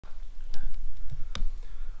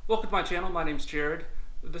Welcome to my channel. My name's Jared.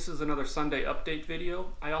 This is another Sunday update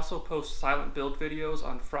video. I also post silent build videos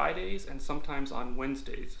on Fridays and sometimes on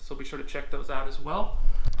Wednesdays, so be sure to check those out as well.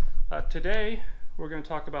 Today we're going to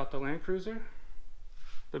talk about the Land Cruiser,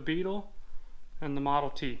 the Beetle, and the Model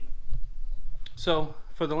T. So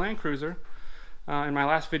for the Land Cruiser, in my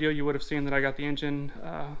last video you would have seen that I got the engine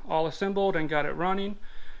all assembled and got it running.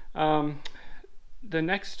 The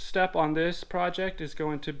next step on this project is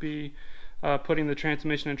going to be putting the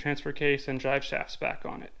transmission and transfer case and drive shafts back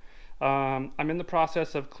on it. I'm in the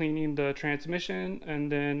process of cleaning the transmission,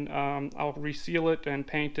 and then I'll reseal it and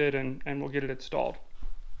paint it, and we'll get it installed.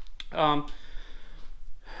 I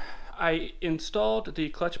installed the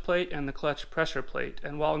clutch plate and the clutch pressure plate,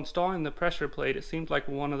 and while installing the pressure plate it seemed like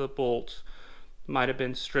one of the bolts might have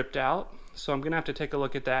been stripped out, so I'm gonna have to take a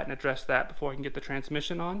look at that and address that before I can get the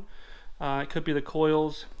transmission on. It could be the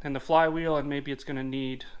coils and the flywheel, and maybe it's going to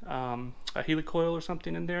need a helicoil or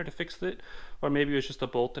something in there to fix it, or maybe it was just a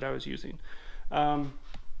bolt that I was using. But I'm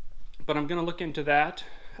going to look into that.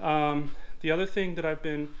 The other thing that I've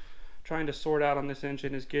been trying to sort out on this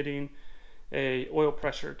engine is getting a oil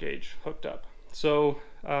pressure gauge hooked up. So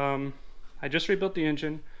I just rebuilt the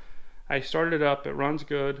engine. I started it up, it runs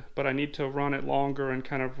good, but I need to run it longer and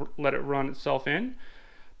kind of let it run itself in.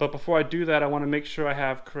 But before I do that, I want to make sure I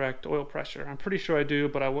have correct oil pressure. I'm pretty sure I do,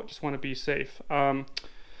 but I just want to be safe.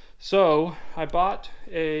 So I bought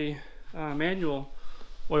a manual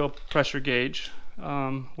oil pressure gauge,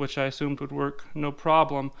 which I assumed would work no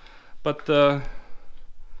problem. But the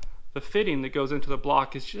fitting that goes into the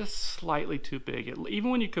block is just slightly too big. Even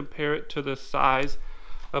when you compare it to the size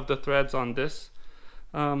of the threads on this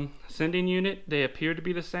sending unit, they appear to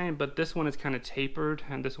be the same, but this one is kind of tapered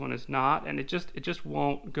and this one is not, and it just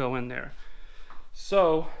won't go in there.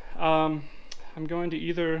 So I'm going to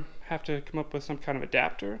either have to come up with some kind of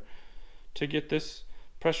adapter to get this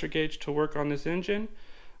pressure gauge to work on this engine,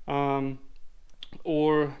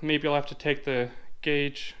 or maybe I'll have to take the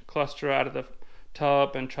gauge cluster out of the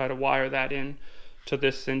tub and try to wire that in to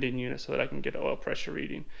this sending unit so that I can get oil pressure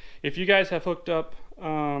reading. If you guys have hooked up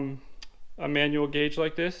a manual gauge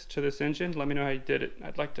like this to this engine, let me know how you did it.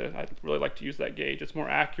 I'd really like to use that gauge. It's more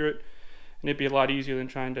accurate and it'd be a lot easier than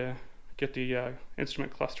trying to get the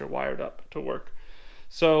instrument cluster wired up to work.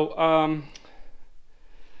 So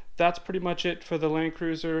that's pretty much it for the Land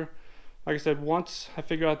Cruiser. Like I said, once I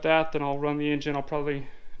figure out that, then I'll run the engine. I'll probably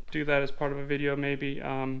do that as part of a video maybe,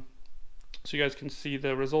 so you guys can see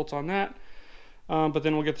the results on that. But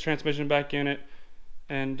then we'll get the transmission back in it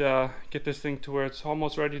and get this thing to where it's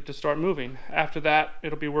almost ready to start moving. After that,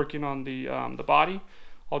 it'll be working on the body.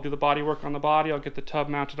 I'll do the body work on the body. I'll get the tub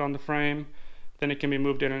mounted on the frame. Then it can be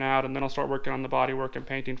moved in and out, and then I'll start working on the body work and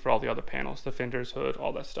painting for all the other panels, the fenders, hood,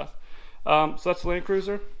 all that stuff. So that's the Land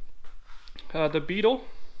Cruiser. The Beetle,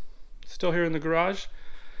 still here in the garage,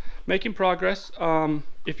 making progress.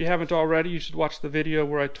 If you haven't already, you should watch the video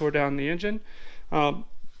where I tore down the engine.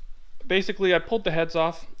 Basically, I pulled the heads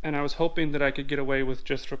off, and I was hoping that I could get away with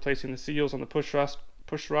just replacing the seals on the push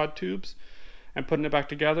rod tubes and putting it back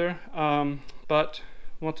together. But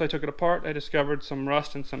once I took it apart, I discovered some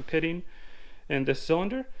rust and some pitting in this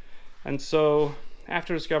cylinder. And so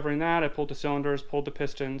after discovering that, I pulled the cylinders, pulled the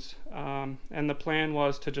pistons, and the plan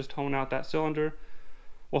was to just hone out that cylinder.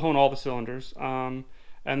 Well, hone all the cylinders, and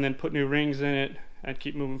then put new rings in it and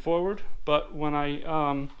keep moving forward. But when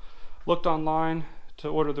I looked online to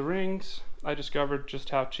order the rings, I discovered just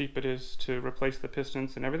how cheap it is to replace the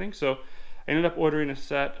pistons and everything. So I ended up ordering a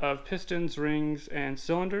set of pistons, rings, and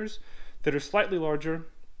cylinders that are slightly larger.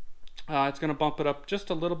 It's going to bump it up just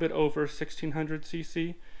a little bit over 1600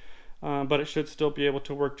 cc, but it should still be able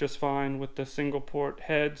to work just fine with the single port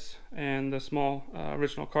heads and the small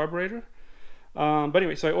original carburetor. But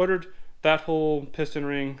anyway, so I ordered that whole piston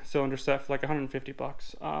ring cylinder set for like 150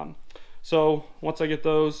 bucks. So once I get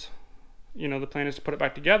those, you know, the plan is to put it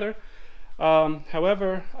back together.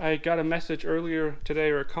 However, I got a message earlier today,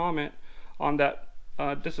 or a comment on that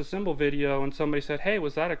disassemble video, and somebody said, hey,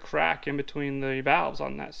 was that a crack in between the valves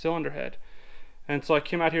on that cylinder head? And so I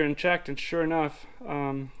came out here and checked, and sure enough,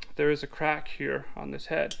 there is a crack here on this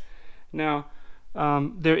head. Now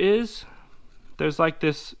there's like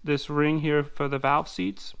this ring here for the valve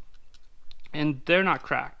seats, and they're not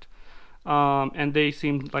cracked, and they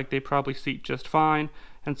seem like they probably seat just fine.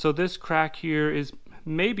 And so this crack here is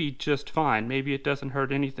maybe just fine. Maybe it doesn't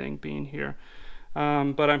hurt anything being here.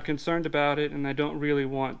 But I'm concerned about it, and I don't really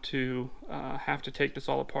want to have to take this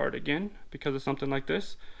all apart again because of something like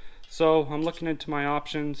this. So I'm looking into my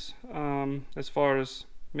options as far as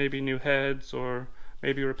maybe new heads or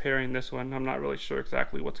maybe repairing this one. I'm not really sure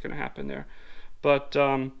exactly what's going to happen there. But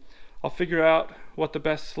I'll figure out what the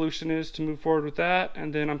best solution is to move forward with that,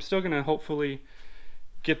 and then I'm still going to hopefully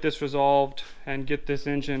get this resolved and get this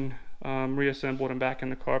engine reassembled and back in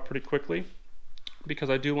the car pretty quickly, because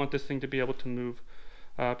I do want this thing to be able to move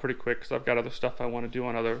pretty quick, because I've got other stuff I want to do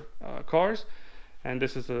on other cars, and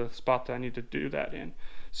this is a spot that I need to do that in.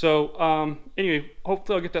 So anyway,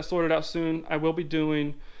 hopefully I'll get that sorted out soon. I will be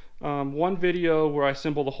doing one video where I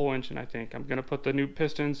assemble the whole engine. I think I'm going to put the new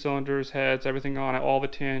pistons, cylinders, heads, everything on it, all the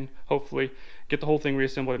tin, hopefully get the whole thing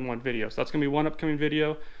reassembled in one video. So that's going to be one upcoming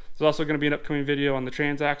video. There's also going to be an upcoming video on the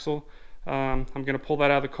transaxle. I'm going to pull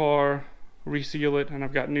that out of the car, reseal it, and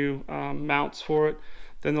I've got new mounts for it.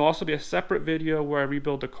 Then there'll also be a separate video where I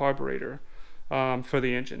rebuild the carburetor for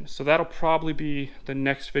the engine. So that'll probably be the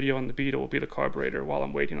next video on the Beetle, will be the carburetor while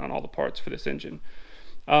I'm waiting on all the parts for this engine.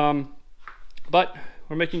 But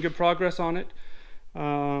we're making good progress on it.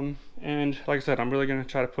 And like I said, I'm really going to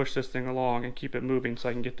try to push this thing along and keep it moving so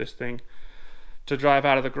I can get this thing to drive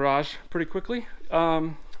out of the garage pretty quickly.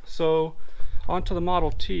 So onto the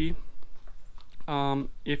Model T.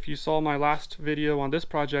 If you saw my last video on this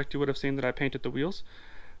project, you would have seen that I painted the wheels.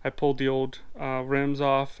 I pulled the old rims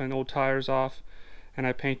off and old tires off, and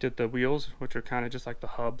I painted the wheels, which are kind of just like the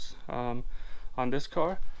hubs on this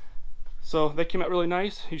car. So they came out really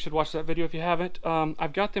nice. You should watch that video if you haven't.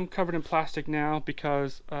 I've got them covered in plastic now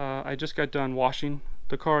because I just got done washing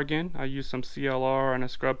the car again. I used some CLR and a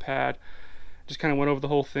scrub pad. Just kind of went over the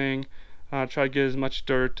whole thing. Try to get as much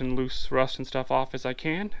dirt and loose rust and stuff off as I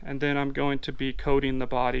can, and then I'm going to be coating the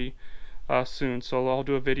body soon, so I'll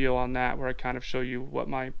do a video on that where I kind of show you what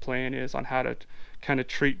my plan is on how to kind of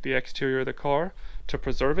treat the exterior of the car to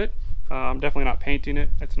preserve it. I'm definitely not painting it.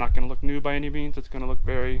 It's not going to look new by any means. It's going to look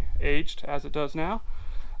very aged as it does now,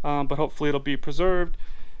 but hopefully it'll be preserved,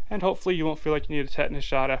 and hopefully you won't feel like you need a tetanus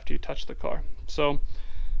shot after you touch the car. So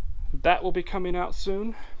that will be coming out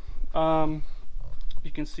soon. You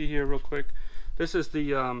can see here real quick, this is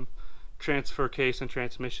the transfer case and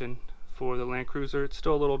transmission for the Land Cruiser. It's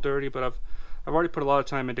still a little dirty, but I've already put a lot of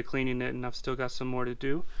time into cleaning it, and I've still got some more to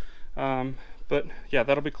do. But yeah,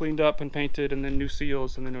 that'll be cleaned up and painted, and then new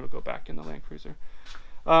seals, and then it'll go back in the Land Cruiser.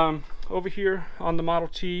 Over here on the Model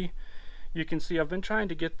T, you can see I've been trying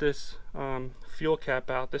to get this fuel cap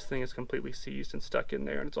out. This thing is completely seized and stuck in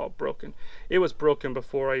there, and it's all broken. It was broken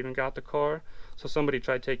before I even got the car, so somebody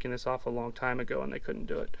tried taking this off a long time ago and they couldn't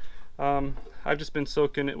do it. I've just been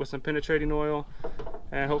soaking it with some penetrating oil,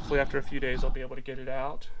 and hopefully after a few days I'll be able to get it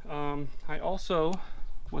out. I also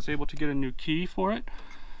was able to get a new key for it.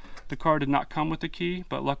 The car did not come with a key,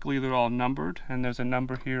 but luckily they're all numbered, and there's a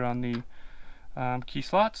number here on the key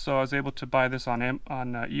slots, so I was able to buy this on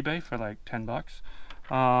eBay for like 10 bucks.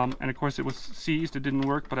 And of course it was seized, it didn't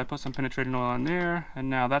work, but I put some penetrating oil on there, and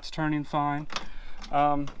now that's turning fine.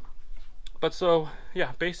 But so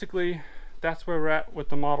yeah, basically that's where we're at with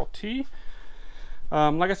the Model T.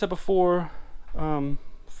 Like I said before,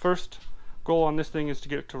 first goal on this thing is to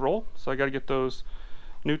get it to roll, so I got to get those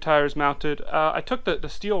new tires mounted. I took the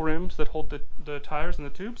steel rims that hold the tires and the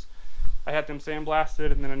tubes. I had them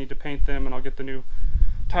sandblasted, and then I need to paint them, and I'll get the new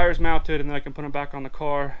tires mounted, and then I can put them back on the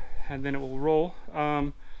car, and then it will roll.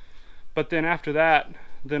 But then after that,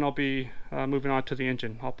 then I'll be moving on to the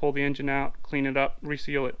engine. I'll pull the engine out, clean it up,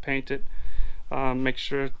 reseal it, paint it, make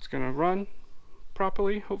sure it's going to run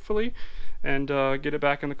properly, hopefully, and get it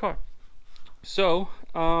back in the car. So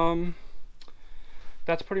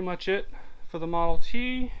that's pretty much it for the Model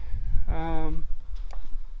T.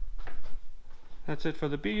 That's it for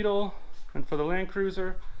the Beetle and for the Land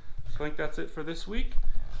Cruiser. So I think that's it for this week.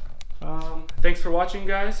 Thanks for watching,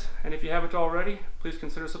 guys, and if you haven't already, please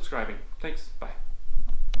consider subscribing. Thanks, bye.